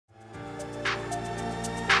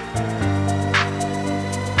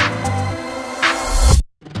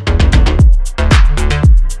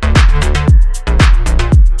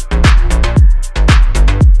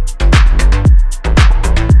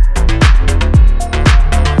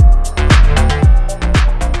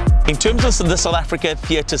In terms of the South Africa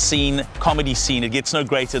theatre scene, comedy scene, it gets no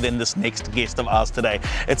greater than this next guest of ours today.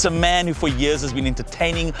 It's a man who for years has been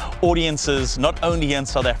entertaining audiences, not only here in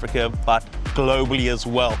South Africa, but globally as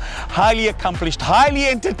well. Highly accomplished, highly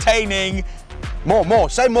entertaining.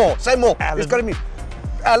 Say more. Alan. It's got to be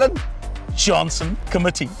Alan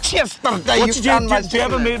Committie. Yesterday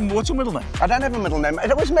What's your middle name? I don't have a middle name. It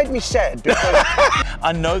always made me sad because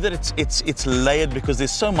I know that it's layered because there's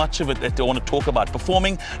so much of it that I want to talk about.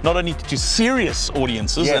 Performing not only to serious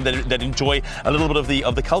audiences and that enjoy a little bit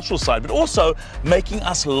of the cultural side, but also making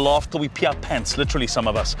us laugh till we pee our pants, literally some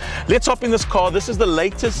of us. Let's hop in this car. This is the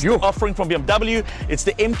latest offering from BMW. It's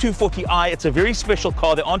the M240i. It's a very special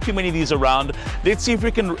car. There aren't too many of these around. Let's see if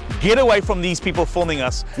we can get away from these people filming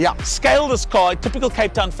us. Scale this car, typical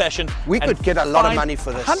Cape Town fashion. We could get a lot of money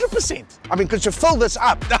for this. 100%. I mean, because to fill this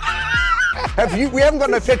up, we haven't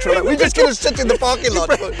got no petrol. We're just going to sit in the parking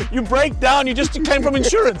lot. You break down, you came from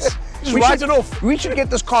insurance. Just write it off. We should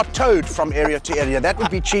get this car towed from area to area. That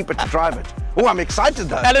would be cheaper to drive it. Oh, I'm excited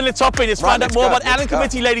though. Alan, let's hop in. Let's find out more about Alan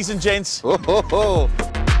Committie, ladies and gents.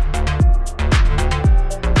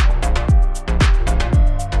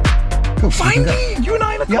 Finally, you and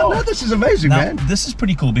I in a car. Yeah, no, this is amazing, man. This is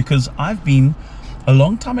pretty cool because I've been a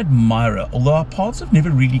long time admirer, although our paths have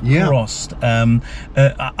never really crossed.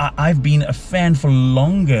 I've been a fan for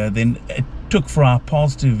longer than it took for our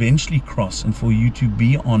paths to eventually cross and for you to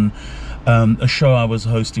be on a show I was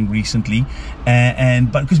hosting recently,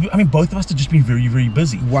 but because I mean both of us have just been very, very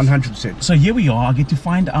busy. 100%. So here we are. I get to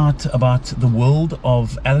find out about the world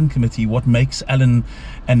of Alan Committie, what makes Alan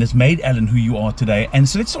and has made Alan who you are today. And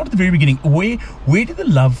so let's start at the very beginning. Where did the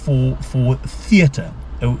love for theatre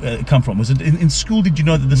come from? Was it in school? Did you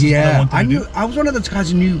know that this is what I wanted to do? I was one of those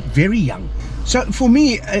guys who knew very young. So for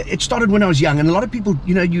me, it started when I was young, and a lot of people,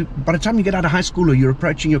 by the time you get out of high school or you're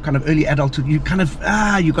approaching your kind of early adulthood, you kind of,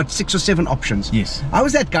 you got 6 or 7 options. Yes. I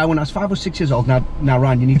was that guy when I was 5 or 6 years old. Now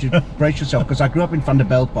Ryan, you need to brace yourself because I grew up in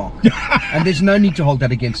Vanderbijl Park, and there's no need to hold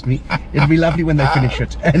that against me. It'll be lovely when they finish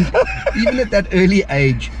it. And even at that early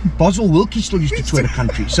age, Boswell Wilkie still used to tour the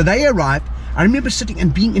country. So they arrived. I remember sitting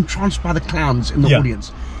and being entranced by the clowns in the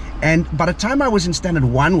audience. And by the time I was in standard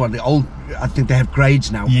 1, well, the old, I think they have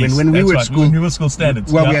grades now. Yes, when we were at school, when we were school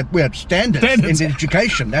standards. Well, we had standards in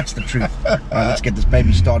education. That's the truth. Let's get this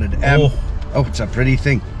baby started. Oh, it's a pretty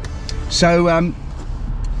thing.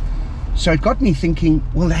 So it got me thinking,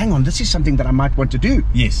 well, hang on, this is something that I might want to do.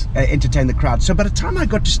 Yes. Entertain the crowd. So by the time I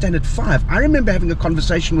got to standard 5, I remember having a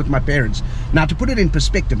conversation with my parents. Now, to put it in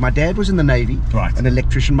perspective, my dad was in the Navy, an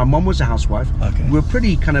electrician. My mom was a housewife. Okay. We were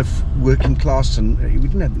pretty kind of working class, and we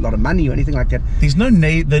didn't have a lot of money or anything like that. There's no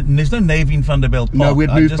Navy in Vanderbijl Park. No,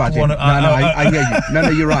 we'd moved by then. I hear you. No,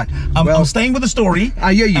 you're right. I'm staying with the story.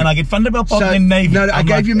 I hear you. And I get Vanderbijl Park and then Navy. No, I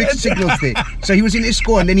gave you mixed signals there. So he was in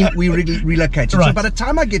Escort, and then we relocated. So by the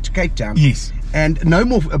time I get to Cape Town, and no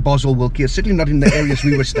more Boswell Wilkie, certainly not in the areas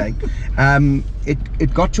we were staying.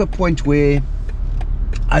 It got to a point where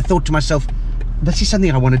I thought to myself, this is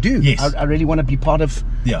something I want to do. Yes. I really want to be part of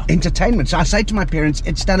entertainment. So I say to my parents,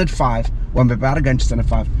 it's standard 5. Well, I'm about to go into standard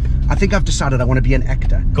 5. I think I've decided I want to be an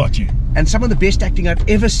actor. Got you. And some of the best acting I've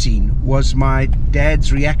ever seen was my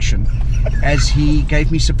dad's reaction as he gave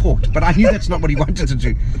me support. But I knew that's not what he wanted to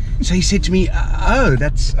do. So he said to me, oh,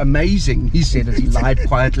 that's amazing, he said as he lied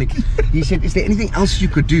quietly. He said, is there anything else you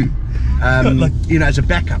could do, as a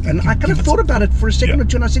backup? And I kind of thought about it for a second or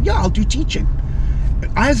two, and I said, yeah, I'll do teaching.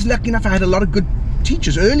 I was lucky enough, I had a lot of good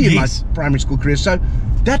teachers early in my primary school career. So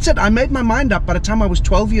that's it. I made my mind up by the time I was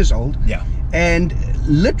 12 years old. Yeah. And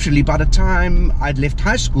literally by the time I'd left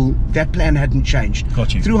high school, that plan hadn't changed.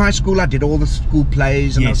 Got you. Through high school, I did all the school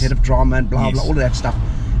plays, and I was head of drama and blah, blah, all of that stuff.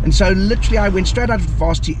 And so literally I went straight out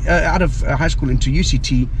of high school into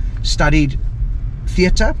UCT, studied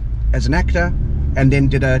theatre as an actor, and then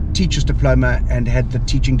did a teacher's diploma and had the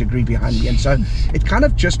teaching degree behind me. And so it kind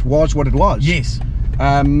of just was what it was. Yes.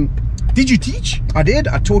 Did you teach? I did.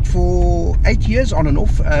 I taught for 8 years on and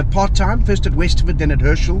off, part-time, first at Westford, then at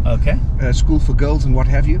Herschel. Okay. School for girls and what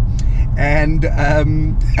have you. And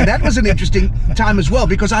that was an interesting time as well,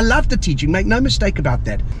 because I loved the teaching, make no mistake about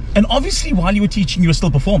that. And obviously while you were teaching, you were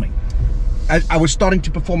still performing. I was starting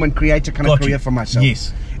to perform and create a kind of career for myself.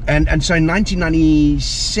 Yes. And so in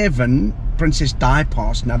 1997, Princess Di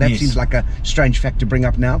passed. Now that seems like a strange fact to bring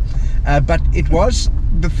up now, but it was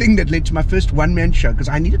the thing that led to my first one-man show, because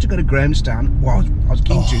I needed to go to Grahamstown. Well, I was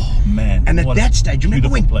keen to. Man. And at that stage, remember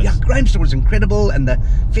when Grahamstown was incredible and the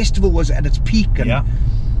festival was at its peak. And,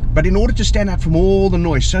 but in order to stand out from all the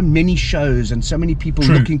noise, so many shows and so many people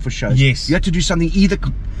looking for shows, you had to do something either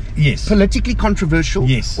politically controversial,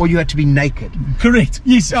 or you had to be naked. Correct.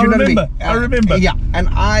 Yes, I remember. I remember. Yeah, and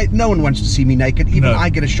no one wants to see me naked. Even I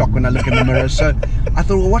get a shock when I look in the mirror. So I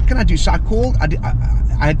thought, well, what can I do? So I called.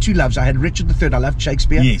 I had two loves. I had Richard III. I loved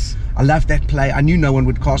Shakespeare. Yes. I loved that play. I knew no one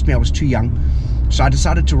would cast me. I was too young. So I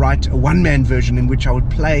decided to write a one-man version in which I would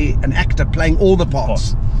play an actor playing all the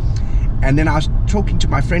parts. And then I was talking to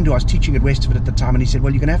my friend who I was teaching at Westford at the time, and he said,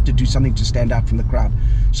 well, you're going to have to do something to stand out from the crowd.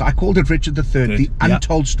 So I called it Richard III, the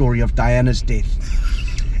untold story of Diana's death.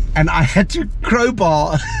 And I had to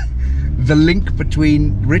crowbar the link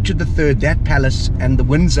between Richard III, that palace, and the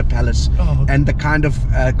Windsor Palace, and the kind of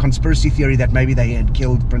conspiracy theory that maybe they had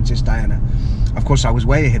killed Princess Diana. Of course, I was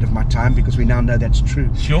way ahead of my time because we now know that's true.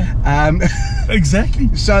 Sure.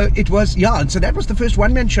 Exactly. So it was, and so that was the first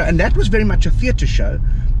one-man show, and that was very much a theatre show.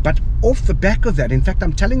 But off the back of that, in fact,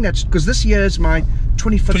 I'm telling that because this year is my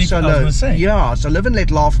 25th solo. So Live and Let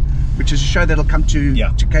Laugh, which is a show that'll come to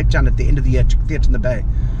Cape Town at the end of the year, to Theatre in the Bay.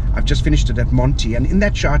 I've just finished it at Monty, and in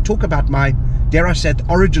that show I talk about my, dare I say,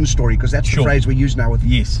 origin story, because that's the phrase we use now with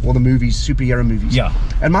all the movies, superhero movies.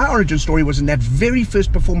 And my origin story was in that very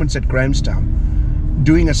first performance at Grahamstown,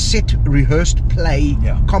 doing a set rehearsed play,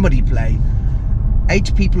 comedy play.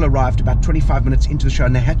 8 people arrived about 25 minutes into the show,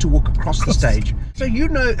 and they had to walk across the stage. So you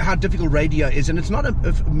know how difficult radio is, and it's not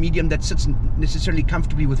a medium that sits necessarily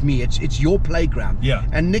comfortably with me. It's your playground.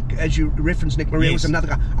 And Nick, as you referenced, Nick Maria was another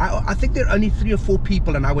guy. I think there are only 3 or 4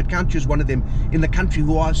 people, and I would count you as one of them, in the country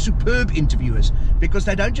who are superb interviewers, because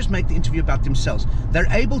they don't just make the interview about themselves. They're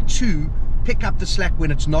able to pick up the slack when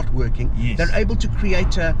it's not working. They're able to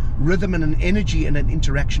create a rhythm and an energy and an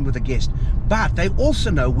interaction with a guest. But they also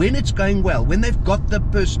know when it's going well, when they've got the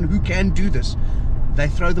person who can do this, they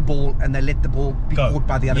throw the ball and they let the ball be caught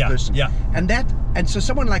by the other person. And so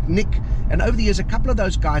someone like Nick, and over the years a couple of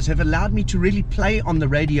those guys have allowed me to really play on the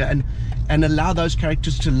radio and allow those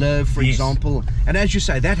characters to live, for example. And as you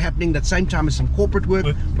say, that happening at the same time as some corporate work,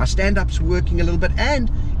 my stand-up's working a little bit,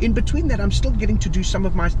 and in between that I'm still getting to do some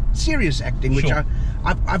of my serious acting, which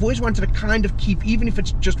I've always wanted to kind of keep, even if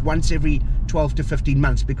it's just once every 12 to 15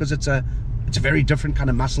 months, because it's a very different kind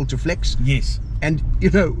of muscle to flex. And you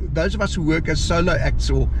know, those of us who work as solo acts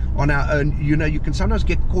or on our own, you know, you can sometimes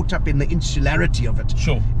get caught up in the insularity of it.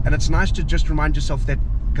 And it's nice to just remind yourself that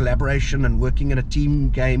collaboration and working in a team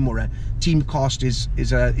game or a team cast is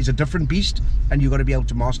a different beast, and you've got to be able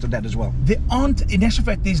to master that as well. There aren't, in actual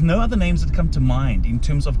fact, there's no other names that come to mind in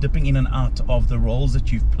terms of dipping in and out of the roles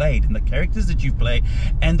that you've played and the characters that you've played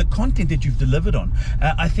and the content that you've delivered on.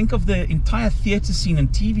 I think of the entire theatre scene and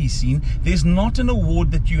TV scene, there's not an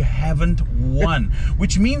award that you haven't won,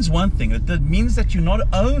 which means one thing, that means that you're not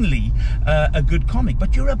only a good comic,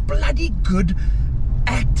 but you're a bloody good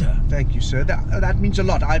actor. Thank you, sir. That means a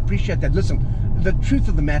lot. I appreciate that. Listen, the truth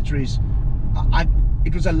of the matter is,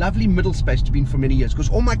 it was a lovely middle space to be in for many years, because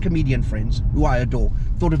all my comedian friends, who I adore,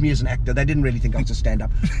 thought of me as an actor. They didn't really think I was a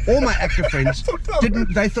stand-up. All my actor friends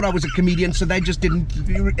didn't. They thought I was a comedian, so they just didn't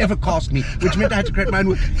ever cast me, which meant I had to create my own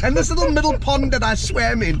work. And this little middle pond that I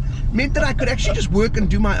swam in meant that I could actually just work and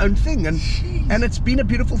do my own thing, and it's been a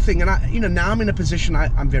beautiful thing. And now I'm in a position,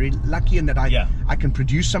 I'm very lucky in that I can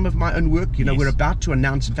produce some of my own work. You know, we're about to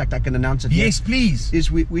announce, in fact I can announce it. Yes, please. Is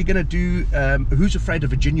we're going to do Who's Afraid of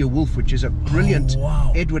Virginia Woolf, which is a brilliant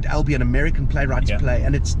Edward Albee, an American playwright's play,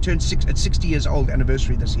 and it's turned 60 years old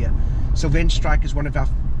anniversary this year. Sylvain Strike is one of our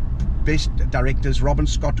best directors. Robin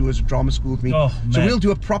Scott, who was at drama school with me. So we'll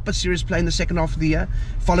do a proper serious play in the second half of the year,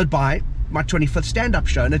 followed by my 25th stand-up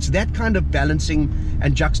show, and it's that kind of balancing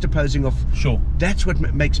and juxtaposing of that's what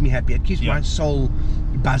makes me happy. It keeps my soul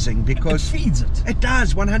buzzing, because it feeds it. It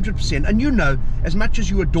does, 100%. And you know, as much as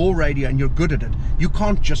you adore radio and you're good at it, you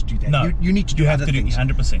can't just do that. No, you need to do other things.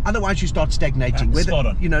 100%. Otherwise you start stagnating. Spot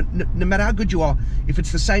on. You know, no matter how good you are, if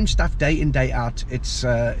it's the same stuff day in, day out, it's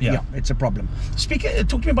it's a problem.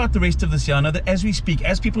 Talking about the rest of this year, I know that as we speak,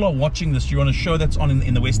 as people are watching this, you're on a show that's on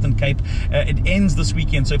in the Western Cape. It ends this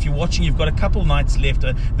weekend, so if you're watching, you've got a couple nights left.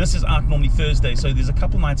 This is out normally Thursday, so there's a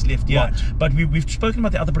couple nights left here. But we've spoken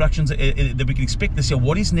about the other productions that we can expect this year.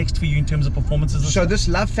 What is next for you in terms of performances? So this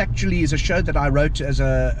Love Factually is a show that I wrote as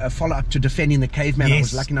a follow-up to Defending the Caveman. I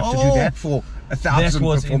was lucky enough to do that for 1,000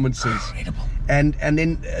 performances. Incredible. And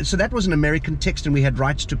then so that was an American text, and we had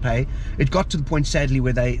rights to pay. It got to the point, sadly,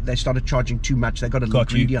 where they started charging too much. They got a little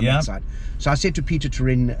greedy on that side. So I said to Peter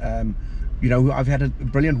Turin, you know, who I've had a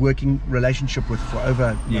brilliant working relationship with for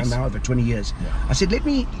over now over 20 years. I said, give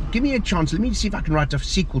me a chance. Let me see if I can write a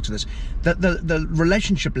sequel to this. The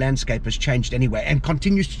relationship landscape has changed anyway, and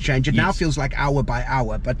continues to change. It now feels like hour by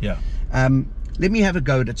hour, but let me have a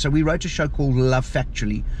go at it. So we wrote a show called Love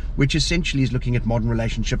Factually, which essentially is looking at modern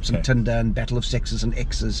relationships and Tinder and battle of sexes and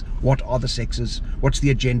exes. What are the sexes? What's the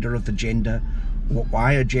agenda of the gender?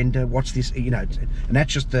 Why agenda? What's this? You know, and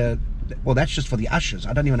that's just that's just for the ushers.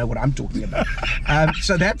 I don't even know what I'm talking about.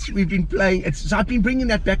 So we've been playing. So I've been bringing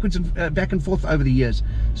that backwards and back and forth over the years.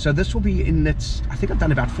 So this will be in its. I think I've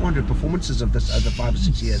done about 400 performances of this over 5 or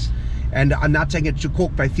 6 years. And I'm now taking it to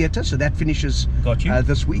Cork Bay Theatre, so that finishes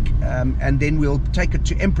this week. And then we'll take it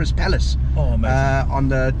to Empress Palace on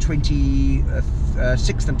the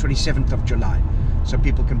 26th and 27th of July. So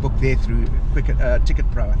people can book there through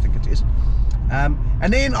Ticket Pro, I think it is.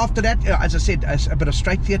 And then after that, as I said, a bit of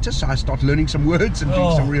straight theatre, so I start learning some words and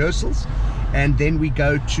doing some rehearsals. And then we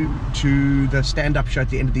go to the stand-up show at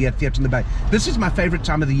the end of the year, Theatre in the Bay. This is my favourite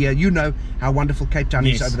time of the year. You know how wonderful Cape Town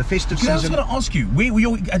is over the festive season. I was going to ask you,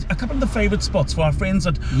 a couple of the favourite spots for our friends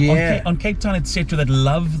on Cape Town, etc., that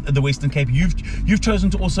love the Western Cape. You've chosen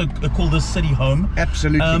to also call this city home.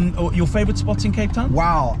 Absolutely. Your favourite spots in Cape Town?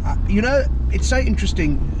 Wow. You know, it's so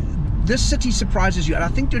interesting. This city surprises you, and I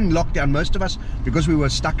think during lockdown, most of us, because we were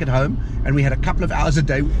stuck at home and we had a couple of hours a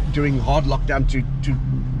day during hard lockdown to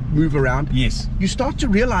move around, you start to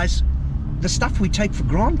realize the stuff we take for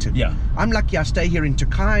granted. I'm lucky I stay here in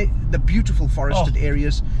Tokai, the beautiful forested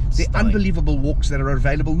areas, the unbelievable walks that are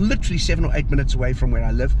available literally 7 or 8 minutes away from where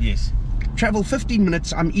I live. Travel 15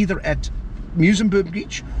 minutes, I'm either at Muizenberg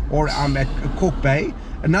Beach or I'm at Cork Bay.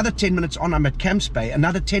 Another 10 minutes on, I'm at Camps Bay.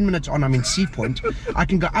 Another 10 minutes on, I'm in Sea Point. I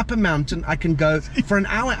can go up a mountain. I can go for an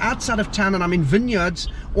hour outside of town and I'm in vineyards,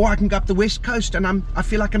 or I can go up the west coast and I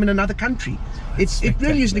feel like I'm in another country. It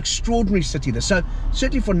really is an extraordinary city. So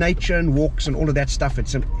certainly for nature and walks and all of that stuff,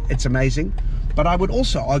 it's amazing. But I would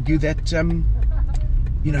also argue that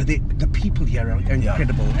you know, the people here are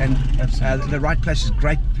incredible, and the right places,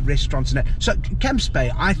 great restaurants and that. So Camps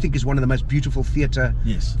Bay, I think, is one of the most beautiful theatre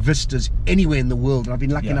vistas anywhere in the world, and I've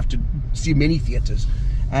been lucky enough to see many theatres.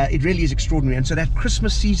 It really is extraordinary. And so that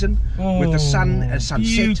Christmas season with the sun,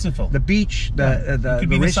 sunset, the beach,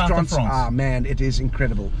 the restaurants, man, it is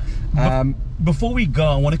incredible. Before we go,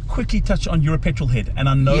 I want to quickly touch on you're a petrol head, and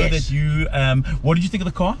I know that you, what did you think of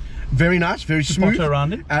the car? Very nice, very smooth.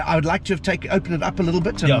 Around it. I would like to have opened it up a little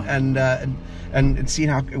bit and seen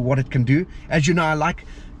what it can do. As you know,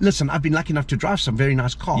 listen, I've been lucky enough to drive some very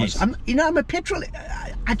nice cars. I'm a petrol.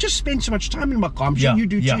 I just spend so much time in my car. I'm sure you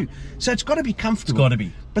do too. So it's got to be comfortable. It's got to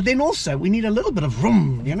be. But then also we need a little bit of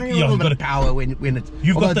vroom, you know, a little bit of power when it's.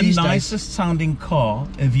 You've got the nicest sounding car,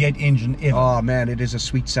 a V8 engine ever. Oh man, it is a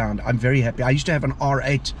sweet sound. I'm very happy. I used to have an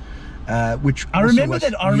R8. Which I remember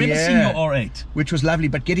seeing your R8, which was lovely,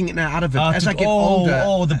 but getting it now out of it as I get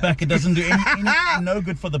older. The back, it doesn't do any no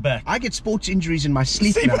good for the back. I get sports injuries in my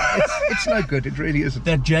sleep now. It's no good. It really isn't.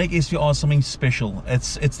 That Jag SVR is something special.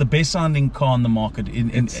 It's the best sounding car on the market.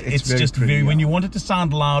 It's just very when you want it to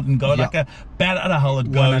sound loud and go like a bat out of hell,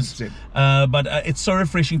 it goes. But it's so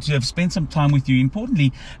refreshing to have spent some time with you.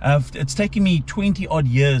 Importantly, it's taken me 20 odd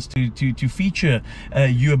years to feature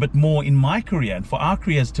you a bit more in my career, and for our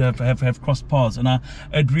careers to have crossed paths, and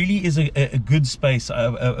it really is a good space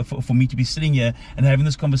for me to be sitting here and having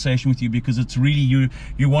this conversation with you, because it's really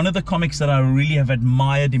you're one of the comics that I really have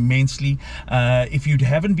admired immensely. If you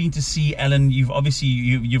haven't been to see Alan,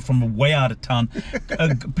 you're from way out of town.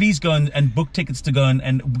 Please go and book tickets to go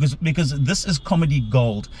and because this is comedy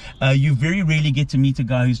gold. You very rarely get to meet a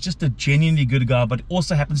guy who's just a genuinely good guy, but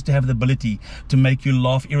also happens to have the ability to make you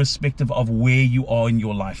laugh irrespective of where you are in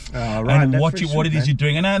your life and what it is you're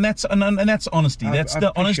doing, and that's honesty. That's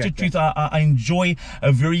the honest truth. I enjoy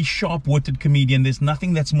a very sharp-witted comedian. There's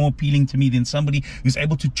nothing that's more appealing to me than somebody who's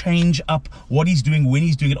able to change up what he's doing when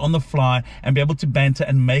he's doing it on the fly and be able to banter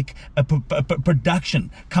and make a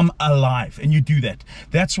production come alive. And you do that.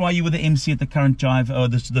 That's why you were the MC at the current Jive,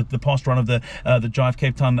 the past run of the Jive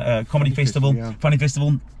Cape Town Comedy Festival, Funny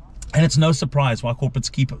Festival. And it's no surprise why corporates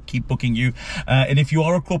keep booking you. And if you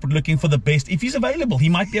are a corporate looking for the best, if he's available, he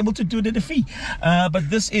might be able to do it at a fee. But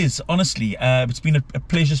this is, honestly, it's been a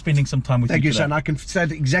pleasure spending some time with you. Thank you, son. I can say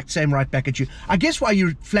the exact same right back at you. I guess why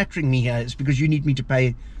you're flattering me here is because you need me to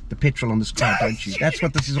pay the petrol on this car, don't you? That's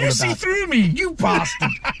what this is all about. You see through me. You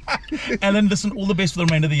bastard. Alan, listen, all the best for the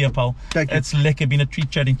remainder of the year, pal. Thank you. It's lekker. Been a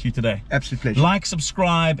treat chatting to you today. Absolute pleasure. Like,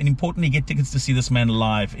 subscribe, and importantly, get tickets to see this man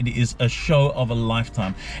live. It is a show of a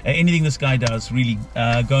lifetime. Anything this guy does, really,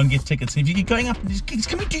 go and get tickets. If you're going up, he's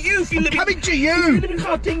coming to you. If you live coming to you. If you live in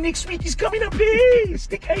Gauteng next week, he's coming up here.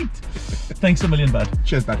 Stick 8. Thanks a million, bud.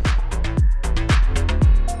 Cheers, bud.